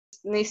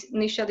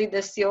Nishadi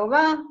de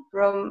Silva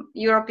from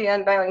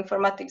European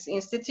Bioinformatics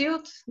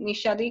Institute.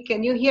 Nishadi,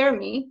 can you hear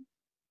me?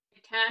 I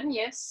can,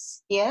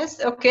 yes.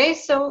 Yes, okay,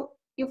 so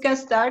you can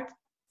start.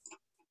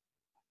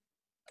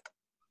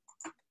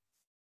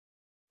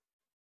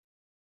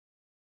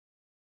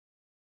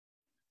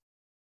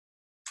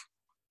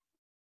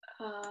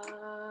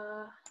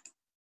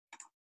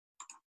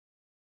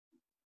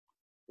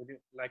 Would you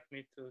like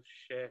me to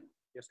share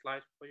your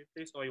slides for you,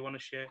 please? Or you want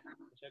to share,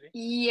 Nishadi?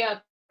 Yeah,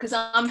 because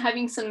I'm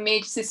having some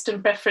major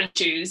system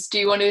preference issues. Do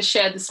you want to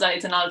share the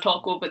slides and I'll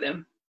talk over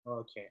them?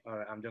 Okay, all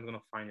right. I'm just going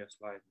to find your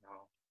slide now.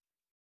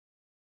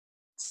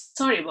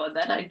 Sorry about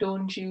that. I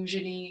don't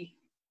usually...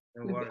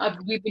 Don't worry.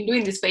 We've been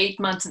doing this for 8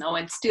 months now,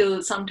 and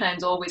still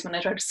sometimes always when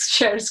I try to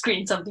share a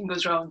screen, something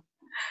goes wrong.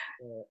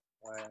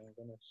 I'm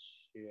going to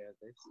share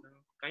this now.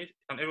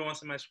 Can everyone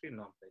see my screen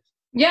now, please?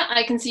 Yeah,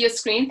 I can see your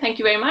screen. Thank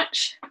you very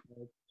much.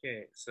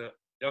 Okay, so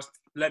just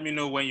let me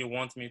know when you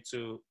want me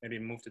to maybe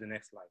move to the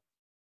next slide.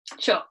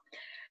 Sure.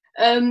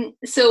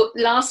 So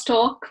last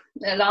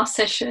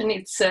session,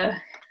 it's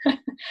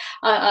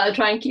I'll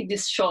try and keep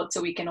this short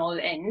so we can all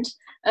end.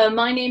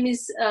 My name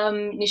is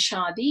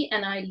Nishadi,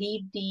 and I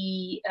lead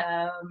the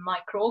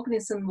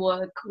microorganism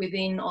work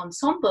within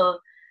Ensembl,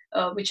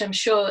 which I'm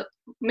sure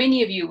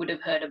many of you would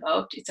have heard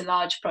about. It's a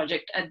large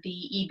project at the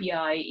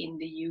EBI in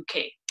the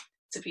UK.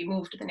 So if we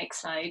move to the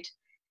next slide.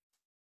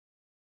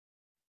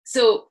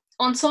 So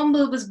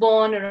Ensembl was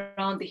born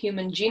around the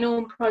Human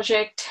Genome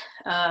Project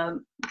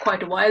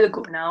quite a while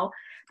ago now,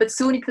 but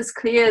soon it was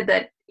clear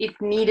that it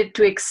needed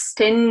to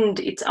extend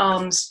its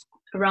arms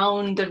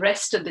around the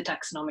rest of the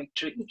taxonomic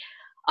tree.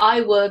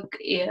 I work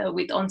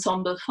with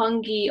Ensembl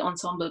Fungi,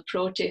 Ensembl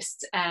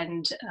Protists,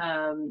 and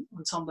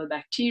Ensembl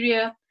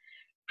Bacteria.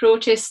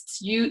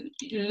 Protists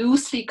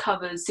loosely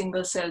covers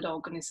single-celled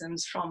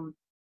organisms from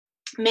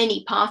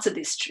many parts of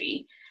this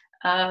tree.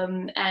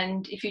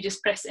 And if you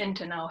just press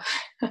enter now,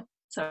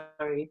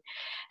 sorry.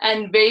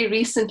 And very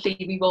recently,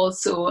 we've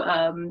also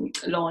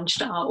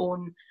launched our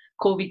own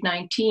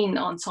COVID-19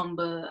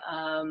 Ensembl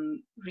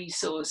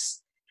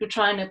resource to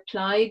try and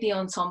apply the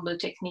Ensembl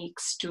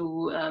techniques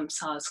to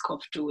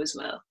SARS-CoV-2 as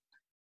well.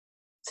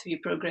 So you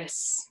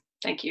progress,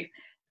 thank you.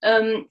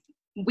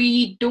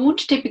 We don't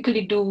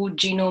typically do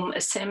genome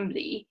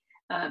assembly,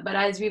 but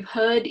as we've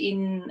heard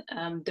in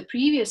the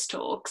previous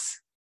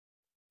talks,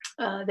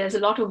 there's a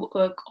lot of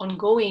work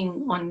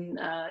ongoing on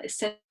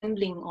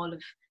assembling all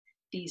of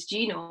these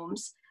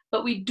genomes,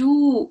 but we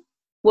do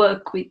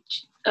work with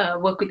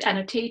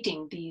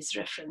annotating these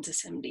reference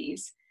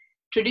assemblies.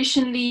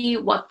 Traditionally,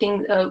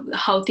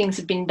 how things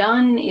have been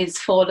done is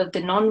for all of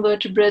the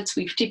non-vertebrates,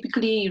 we've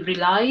typically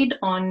relied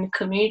on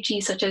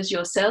communities such as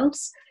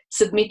yourselves,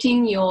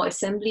 submitting your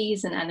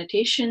assemblies and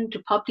annotation to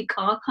public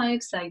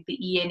archives like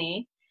the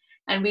ENA,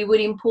 and we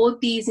would import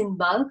these in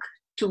bulk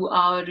to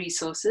our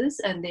resources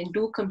and then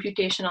do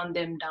computation on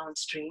them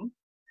downstream.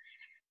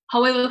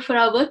 However, for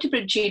our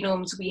vertebrate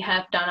genomes, we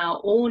have done our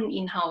own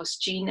in-house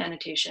gene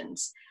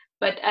annotations.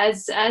 But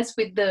as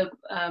with the,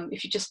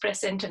 if you just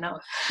press enter now,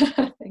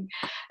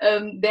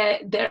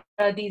 there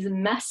are these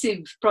massive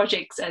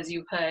projects, as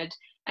you've heard,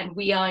 and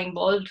we are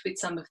involved with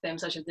some of them,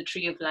 such as the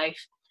Tree of Life.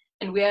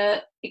 And we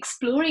are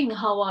exploring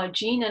how our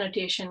gene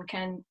annotation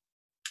can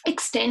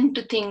extend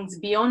to things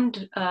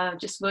beyond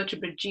just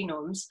vertebrate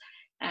genomes,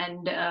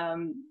 and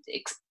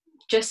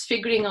just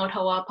figuring out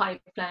how our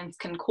pipelines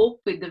can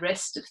cope with the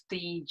rest of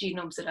the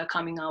genomes that are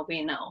coming our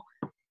way now.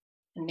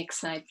 And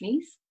next slide,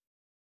 please.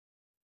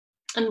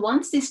 And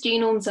once these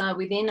genomes are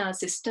within our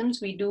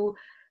systems, we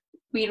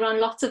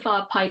run lots of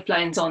our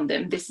pipelines on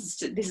them. This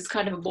is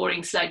kind of a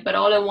boring slide, but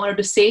all I wanted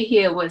to say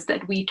here was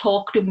that we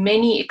talk to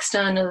many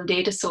external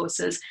data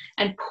sources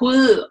and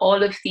pull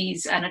all of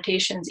these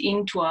annotations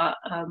into our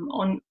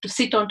to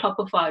sit on top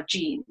of our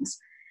genes.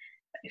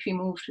 If you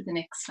move to the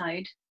next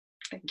slide,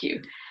 thank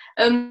you.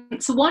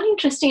 So one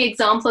interesting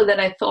example that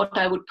I thought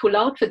I would pull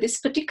out for this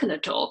particular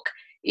talk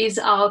is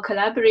our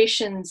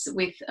collaborations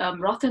with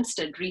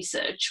Rothenstedt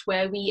Research,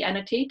 where we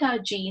annotate our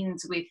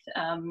genes with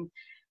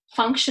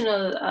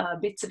functional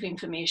bits of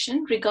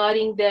information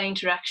regarding their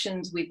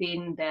interactions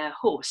within their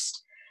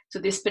host. So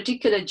this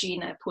particular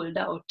gene I pulled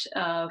out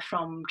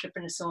from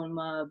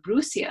Trypanosoma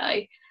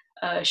brucei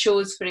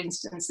shows, for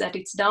instance, that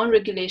its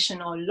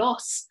downregulation or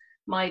loss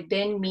might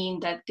then mean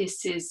that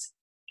this is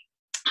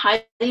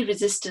highly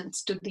resistant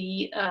to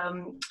the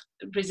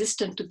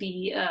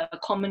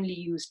commonly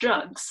used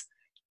drugs.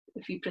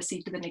 If we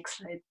proceed to the next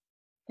slide,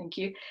 thank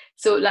you.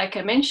 So, like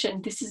I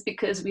mentioned, this is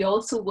because we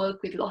also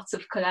work with lots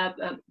of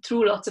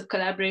through lots of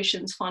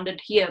collaborations funded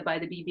here by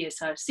the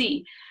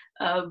BBSRC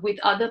with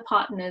other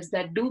partners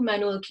that do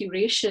manual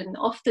curation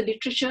of the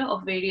literature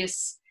of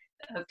various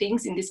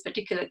things. In this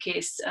particular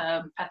case,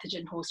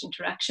 pathogen-host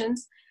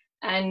interactions.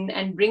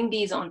 And bring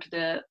these onto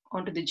the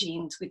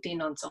genes within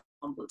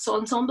Ensembl.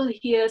 So Ensembl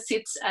here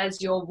sits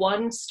as your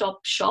one-stop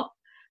shop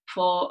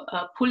for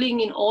pulling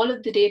in all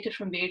of the data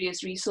from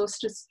various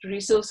resources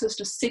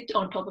to sit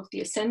on top of the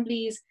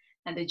assemblies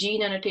and the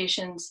gene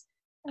annotations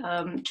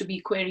to be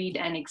queried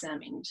and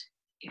examined.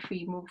 If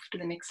we move to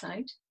the next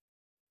slide.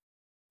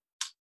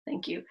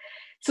 Thank you.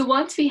 So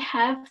once we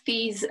have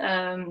these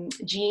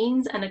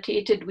genes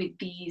annotated with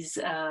these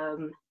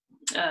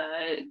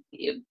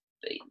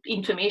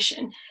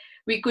information,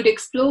 we could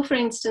explore, for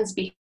instance,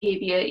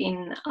 behavior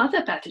in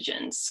other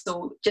pathogens.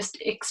 So just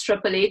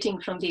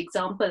extrapolating from the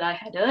example I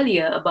had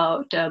earlier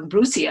about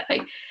brucei,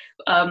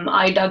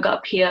 I dug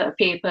up here a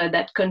paper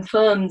that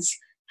confirms,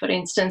 for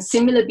instance,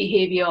 similar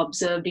behavior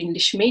observed in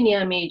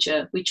Leishmania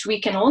major, which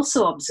we can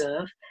also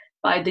observe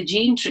by the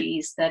gene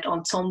trees that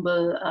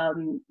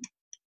Ensembl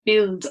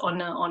builds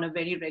on a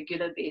very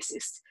regular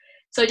basis.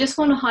 So I just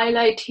want to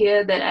highlight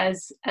here that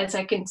as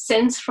I can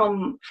sense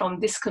from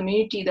this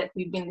community that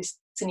we've been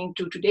listening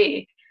to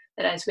today,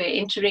 that as we're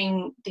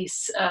entering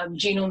this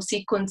genome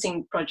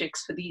sequencing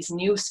projects for these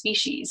new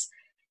species,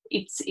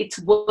 it's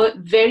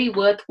very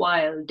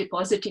worthwhile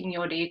depositing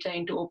your data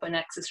into open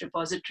access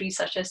repositories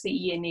such as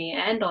the ENA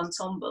and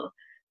Ensembl,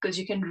 because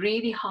you can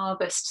really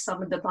harvest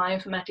some of the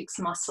bioinformatics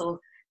muscle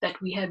that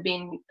we have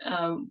been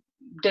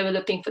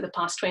developing for the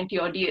past 20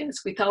 odd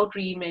years without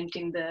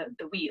reinventing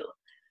the wheel.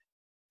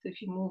 So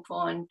if you move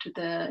on to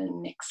the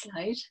next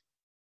slide.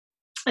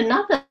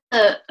 Another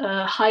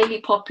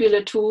highly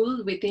popular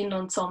tool within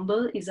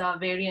Ensembl is our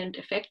variant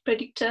effect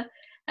predictor.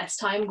 As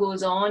time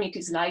goes on, it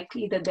is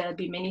likely that there'll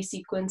be many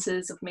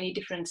sequences of many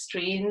different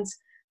strains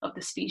of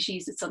the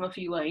species that some of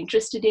you are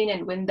interested in.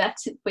 And when that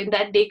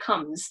day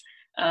comes,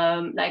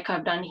 like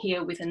I've done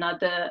here with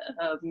another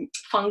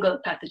fungal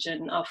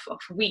pathogen of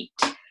wheat,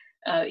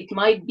 it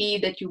might be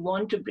that you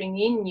want to bring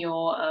in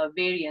your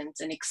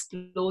variants and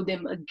explore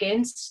them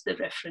against the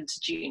reference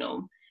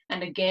genome.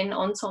 And again,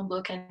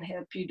 Ensembl can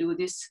help you do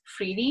this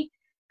freely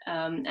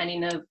and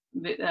in a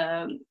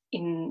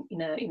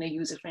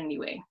user-friendly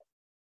way.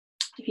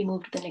 If you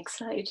move to the next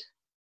slide.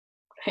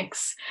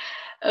 Thanks.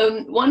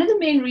 One of the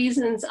main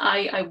reasons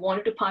I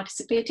wanted to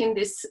participate in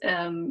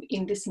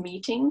this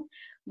meeting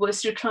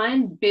was to try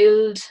and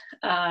build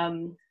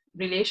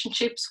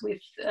relationships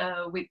with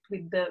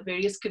the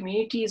various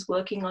communities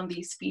working on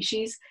these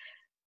species,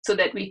 so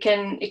that we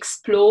can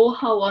explore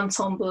how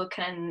Ensembl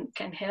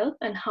can help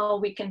and how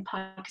we can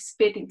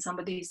participate in some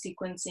of these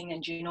sequencing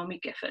and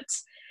genomic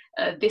efforts.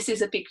 This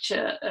is a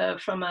picture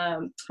from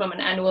an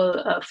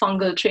annual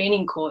fungal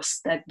training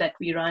course that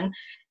we run.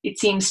 It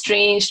seems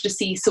strange to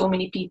see so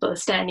many people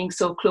standing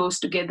so close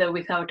together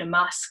without a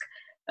mask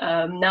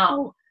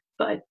now,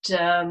 but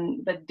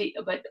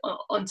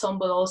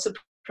Ensembl also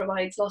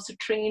provides lots of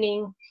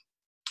training,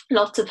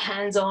 lots of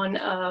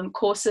hands-on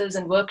courses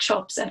and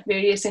workshops at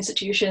various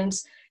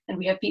institutions. And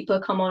we have people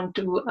come on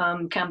to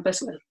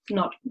campus,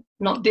 well,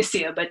 not this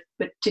year, but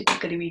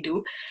typically we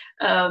do.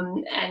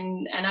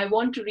 And I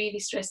want to really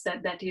stress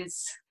that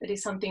is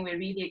something we're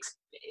really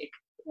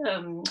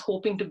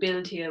hoping to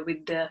build here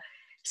with the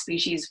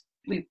species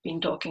we've been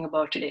talking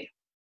about today.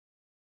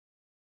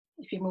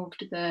 If you move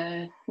to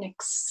the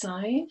next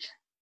slide.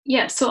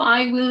 Yeah, so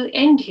I will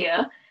end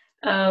here.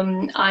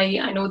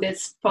 I know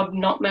there's probably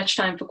not much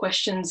time for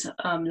questions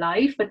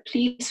live, but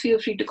please feel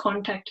free to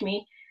contact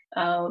me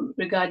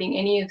regarding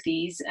any of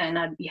these, and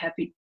I'd be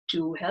happy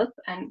to help.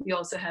 And we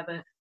also have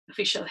an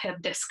official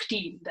help desk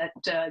team that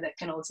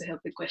can also help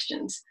with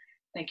questions.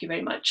 Thank you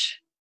very much.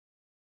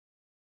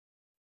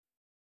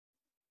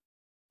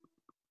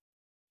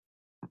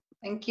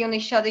 Thank you,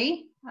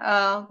 Nishadi.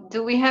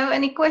 Do we have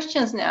any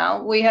questions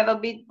now? We have a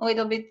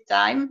little bit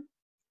time.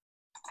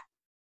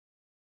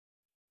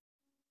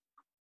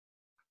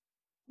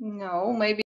 No, maybe.